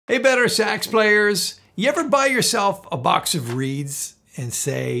Hey, better sax players, you ever buy yourself a box of reeds and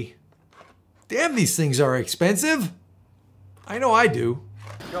say, damn, these things are expensive? I know I do.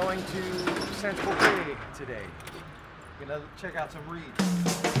 Going to Saxophone today. Gonna check out some reeds.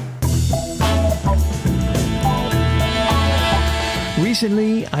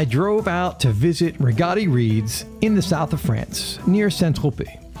 Recently, I drove out to visit Rigotti Reeds in the south of France, near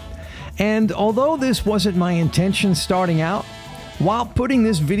Saint-Tropez. And although this wasn't my intention starting out, while putting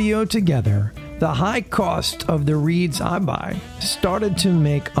this video together, the high cost of the reeds I buy started to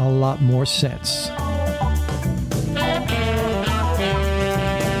make a lot more sense.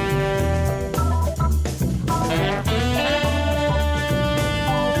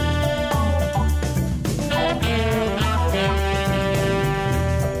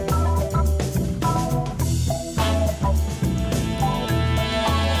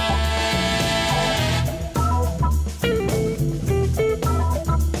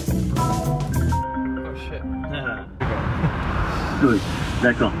 Oui,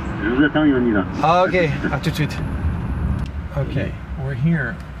 d'accord. Je vous attends, on y va. Okay, à tout de suite. Okay, we're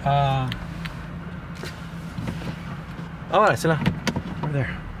here. Oh, voilà, c'est là. We're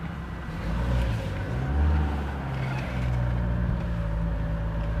there.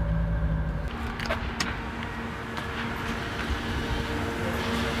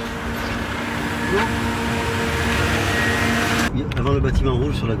 Avant le bâtiment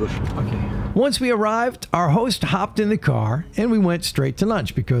rouge sur la gauche. Okay. Once we arrived, our host hopped in the car and we went straight to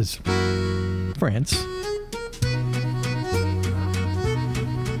lunch because France.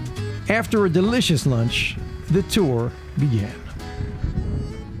 After a delicious lunch, the tour began.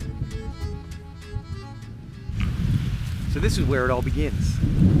 So this is where it all begins.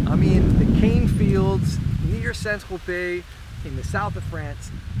 I'm in the cane fields near Saint-Tropez in the south of France.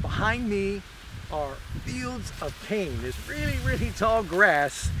 Behind me are fields of cane. This really, really tall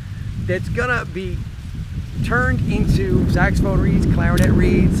grass that's gonna be turned into saxophone reeds, clarinet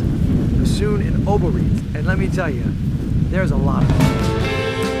reeds, soon and oboe reeds. And let me tell you, there's a lot of them.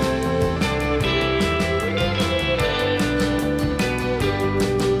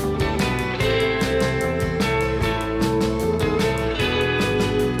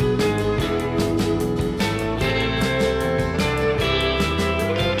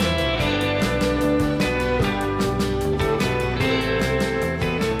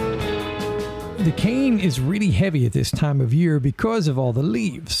 The cane is really heavy at this time of year because of all the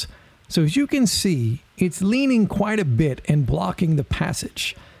leaves. So as you can see, it's leaning quite a bit and blocking the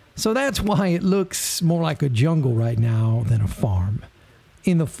passage. So that's why it looks more like a jungle right now than a farm.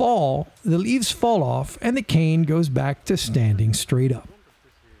 In the fall, the leaves fall off and the cane goes back to standing straight up.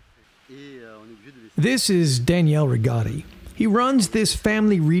 This is Daniel Rigotti. He runs this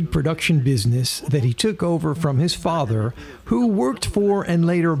family reed production business that he took over from his father, who worked for and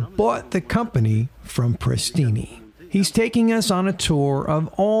later bought the company from Prestini. He's taking us on a tour of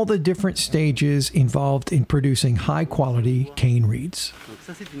all the different stages involved in producing high-quality cane reeds.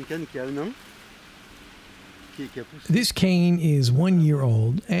 This cane is 1 year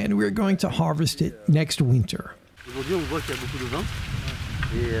old, and we're going to harvest it next winter.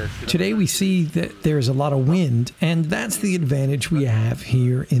 Today we see that there's a lot of wind, and that's the advantage we have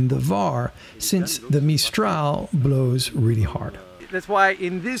here in the Var, since the Mistral blows really hard. That's why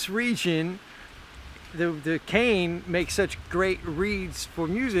in this region, the cane makes such great reeds for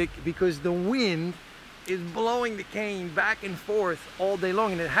music, because the wind is blowing the cane back and forth all day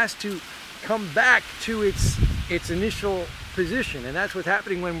long, and it has to come back to its initial position. And that's what's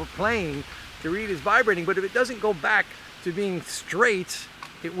happening when we're playing. The reed is vibrating, but if it doesn't go back to being straight,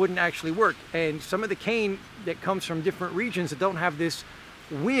 it wouldn't actually work. And some of the cane that comes from different regions that don't have this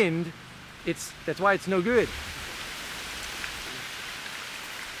wind, that's why it's no good.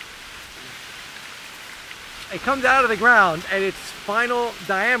 It comes out of the ground at its final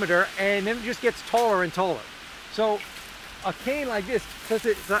diameter, and then it just gets taller and taller. So a cane like this,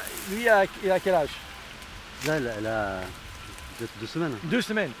 il a quel âge? Là, elle a 2 semaines. 2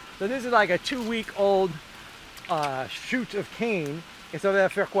 semaines. So this is like a 2-week-old shoot of cane. Et ça va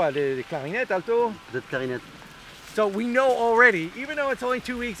faire quoi? Des clarinettes, alto? Peut-être clarinette. So we know already, even though it's only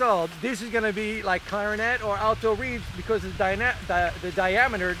 2 weeks old, this is going to be like clarinet or alto reeds, because the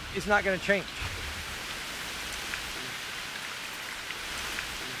diameter is not going to change.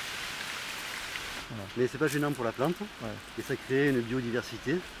 Mais c'est pas gênant pour la plante, et ça crée une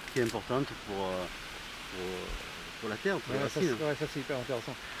biodiversité qui est importante pour la terre, pour les racines. Ouais, ça c'est hyper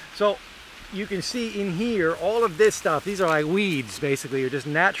intéressant. So you can see in here all of this stuff. These are like weeds, basically, or just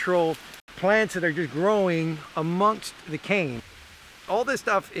natural plants that are just growing amongst the cane. All this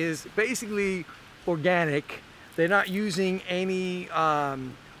stuff is basically organic. They're not using any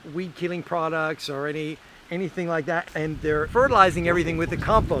weed killing products or anything like that, and they're fertilizing everything with the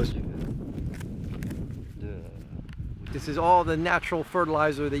compost. This is all the natural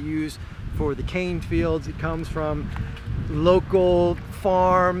fertilizer they use for the cane fields. It comes from local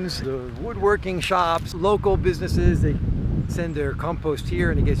farms, the woodworking shops, local businesses. They send their compost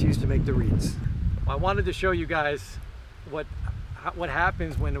here and it gets used to make the reeds. I wanted to show you guys what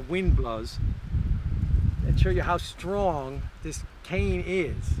happens when the wind blows and show you how strong this cane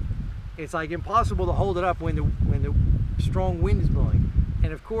is. It's like impossible to hold it up when the strong wind is blowing.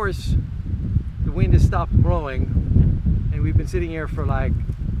 And of course, the wind has stopped blowing and we've been sitting here for like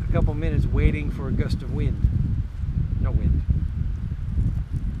a couple minutes waiting for a gust of wind. No wind.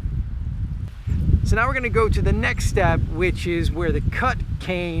 So now we're going to go to the next step, which is where the cut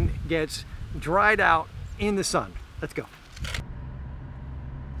cane gets dried out in the sun. Let's go.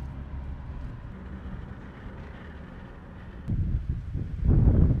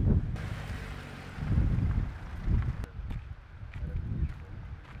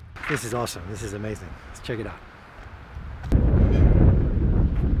 This is awesome. This is amazing. Let's check it out.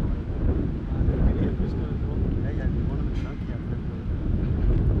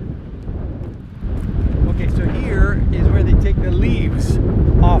 Okay, so here is where they take the leaves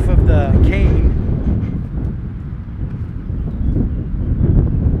off of the cane.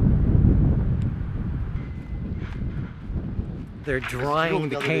 They're drying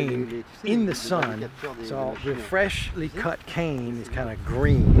the cane in the sun, so the freshly cut cane is kind of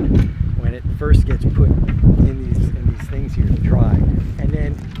green when it first gets put in these things here to dry. And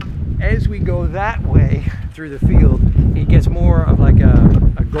then as we go that way through the field, it gets more of like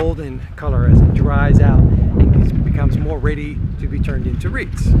a golden color as it dries out and it becomes more ready to be turned into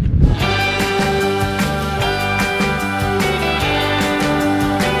reeds.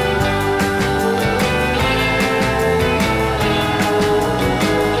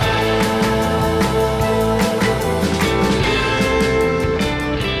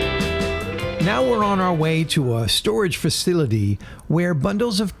 Now we're on our way to a storage facility where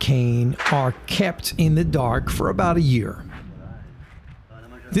bundles of cane are kept in the dark for about a year.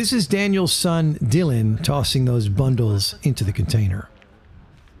 This is Daniel's son, Dylan, tossing those bundles into the container.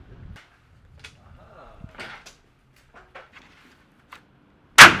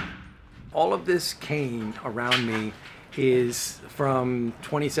 All of this cane around me is from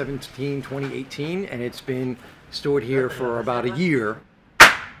 2017, 2018, and it's been stored here for about a year.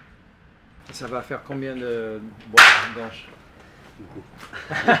 Ça va faire combien de branches?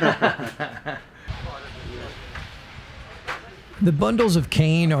 The bundles of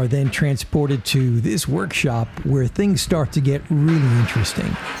cane are then transported to this workshop where things start to get really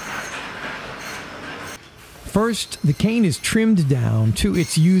interesting. First, the cane is trimmed down to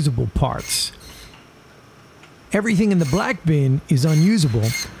its usable parts. Everything in the black bin is unusable,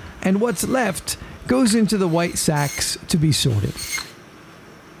 and what's left goes into the white sacks to be sorted.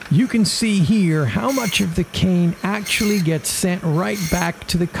 You can see here how much of the cane actually gets sent right back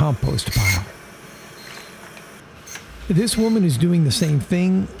to the compost pile. This woman is doing the same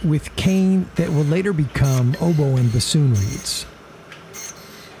thing with cane that will later become oboe and bassoon reeds.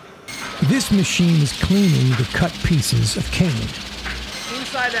 This machine is cleaning the cut pieces of cane.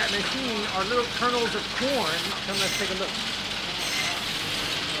 Inside that machine are little kernels of corn. Come, let's take a look.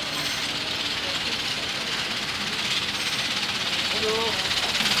 Hello.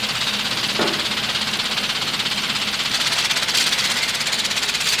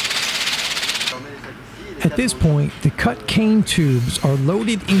 At this point, the cut cane tubes are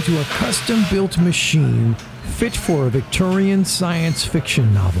loaded into a custom-built machine fit for a Victorian science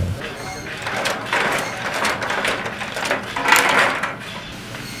fiction novel.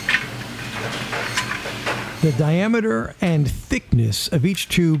 The diameter and thickness of each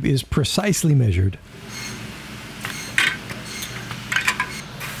tube is precisely measured.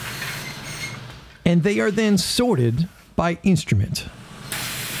 And they are then sorted by instrument.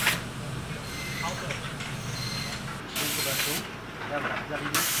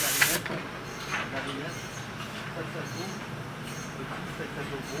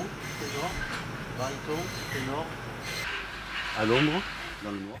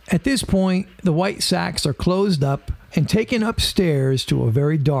 At this point, the white sacks are closed up and taken upstairs to a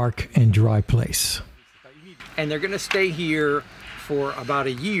very dark and dry place. And they're going to stay here for about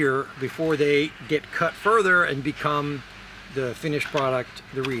a year before they get cut further and become the finished product,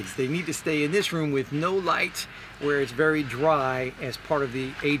 the reeds. They need to stay in this room with no light, where it's very dry as part of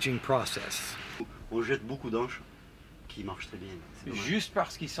the aging process. On jette beaucoup d'anches qui marchent très bien. Juste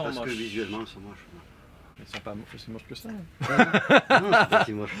parce qu'ils sont moches. Parce que visuellement ils sont moches. Ils sont pas aussi moches que ça. Non, c'est pas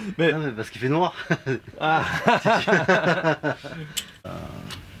si moche. Mais... Non, mais parce qu'il fait noir. Ah.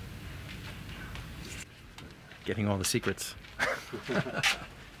 getting all the secrets.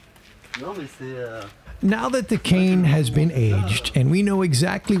 Non, mais c'est. Now that the cane has been aged and we know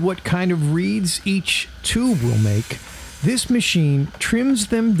exactly what kind of reeds each tube will make, this machine trims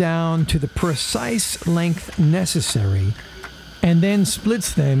them down to the precise length necessary and then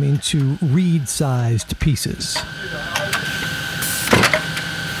splits them into reed-sized pieces.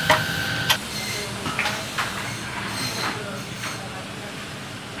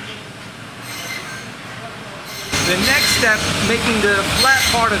 The next step, making the flat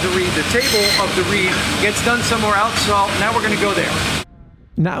part of the reed, the table of the reed, gets done somewhere else, so now we're going to go there.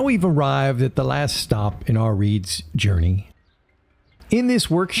 Now we've arrived at the last stop in our reeds journey. In this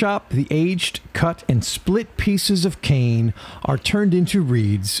workshop, the aged, cut, and split pieces of cane are turned into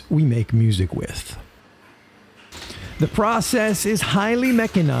reeds we make music with. The process is highly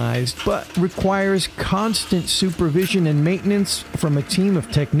mechanized, but requires constant supervision and maintenance from a team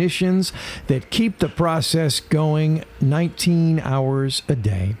of technicians that keep the process going 19 hours a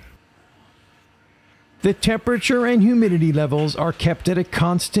day. The temperature and humidity levels are kept at a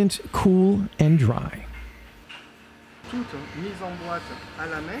constant cool and dry.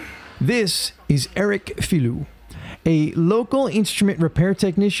 This is Eric Filou, a local instrument repair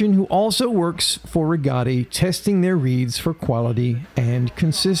technician who also works for Rigotti, testing their reeds for quality and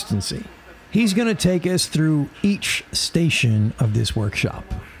consistency. He's going to take us through each station of this workshop.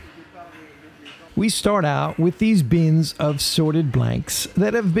 We start out with these bins of sorted blanks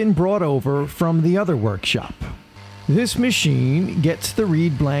that have been brought over from the other workshop. This machine gets the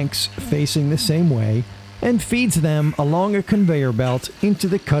reed blanks facing the same way and feeds them along a conveyor belt into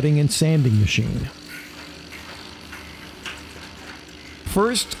the cutting and sanding machine.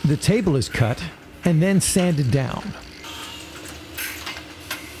 First, the table is cut and then sanded down.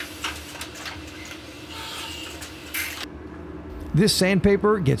 This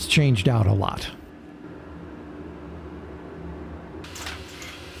sandpaper gets changed out a lot.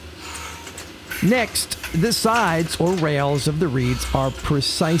 Next, the sides or rails of the reeds are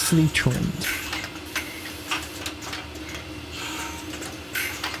precisely trimmed.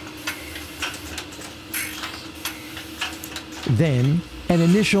 Then, an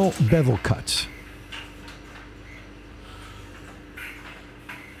initial bevel cut.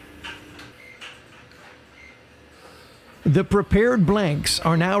 The prepared blanks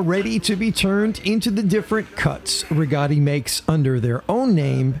are now ready to be turned into the different cuts Rigotti makes under their own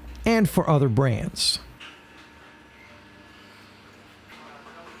name and for other brands.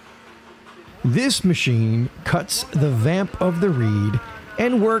 This machine cuts the vamp of the reed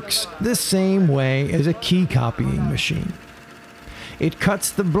and works the same way as a key copying machine. It cuts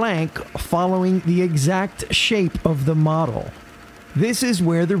the blank following the exact shape of the model. This is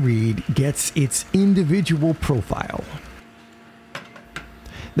where the reed gets its individual profile.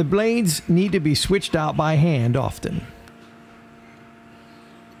 The blades need to be switched out by hand often.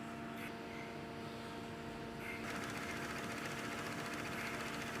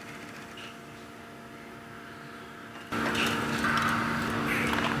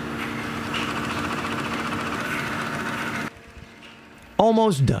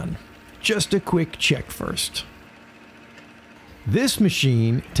 Almost done. Just a quick check first. This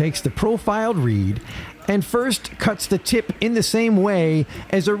machine takes the profiled reed and first cuts the tip in the same way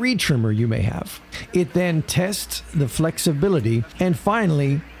as a reed trimmer you may have. It then tests the flexibility and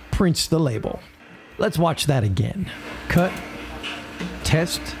finally prints the label. Let's watch that again. Cut,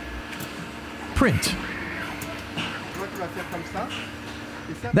 test, print.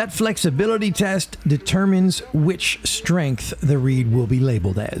 That flexibility test determines which strength the reed will be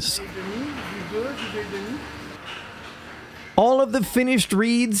labeled as. All of the finished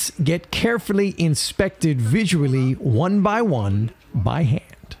reeds get carefully inspected visually one by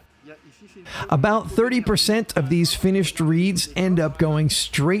hand. About 30% of these finished reeds end up going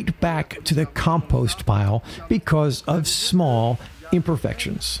straight back to the compost pile because of small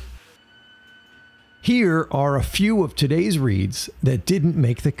imperfections. Here are a few of today's reeds that didn't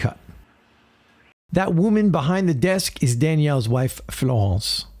make the cut. That woman behind the desk is Danielle's wife,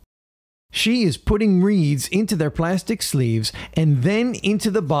 Florence. She is putting reeds into their plastic sleeves and then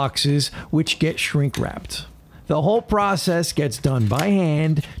into the boxes, which get shrink wrapped. The whole process gets done by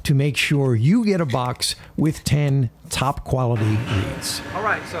hand to make sure you get a box with 10 top quality reeds. All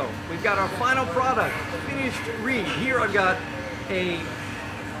right, so we've got our final product, finished reed. Here I've got a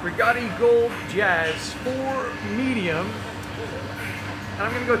Rigotti Gold Jazz 4 medium, and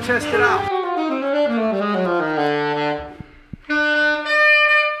I'm gonna go test it out.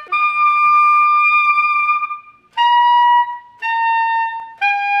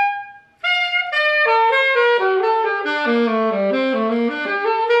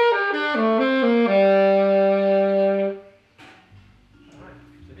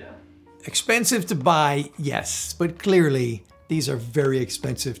 Expensive to buy, yes, but clearly these are very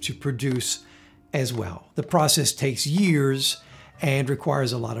expensive to produce as well. The process takes years and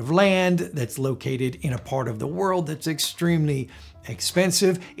requires a lot of land that's located in a part of the world that's extremely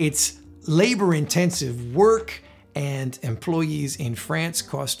expensive. It's labor-intensive work, and employees in France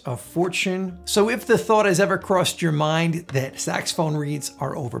cost a fortune. So if the thought has ever crossed your mind that saxophone reeds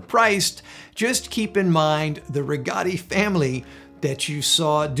are overpriced, just keep in mind the Rigotti family that you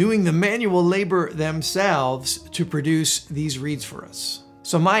saw doing the manual labor themselves to produce these reeds for us.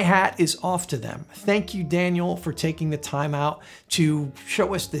 So my hat is off to them. Thank you, Daniel, for taking the time out to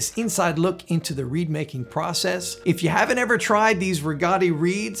show us this inside look into the reed making process. If you haven't ever tried these Rigotti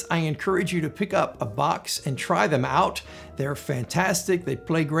reeds, I encourage you to pick up a box and try them out. They're fantastic, they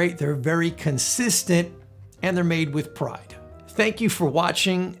play great, they're very consistent, and they're made with pride. Thank you for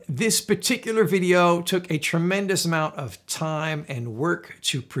watching. This particular video took a tremendous amount of time and work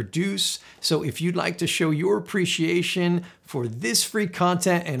to produce. So if you'd like to show your appreciation for this free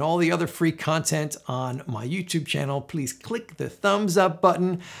content and all the other free content on my YouTube channel, please click the thumbs up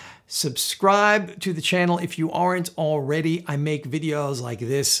button. Subscribe to the channel if you aren't already. I make videos like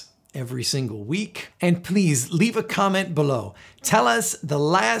this every single week. And please leave a comment below. Tell us the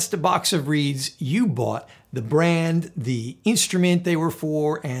last box of reeds you bought, the brand, the instrument they were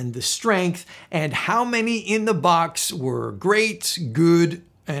for, and the strength, and how many in the box were great, good,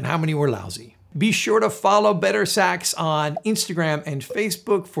 and how many were lousy. Be sure to follow BetterSax on Instagram and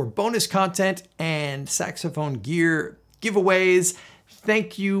Facebook for bonus content and saxophone gear giveaways.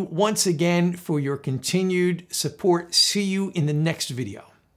 Thank you once again for your continued support. See you in the next video.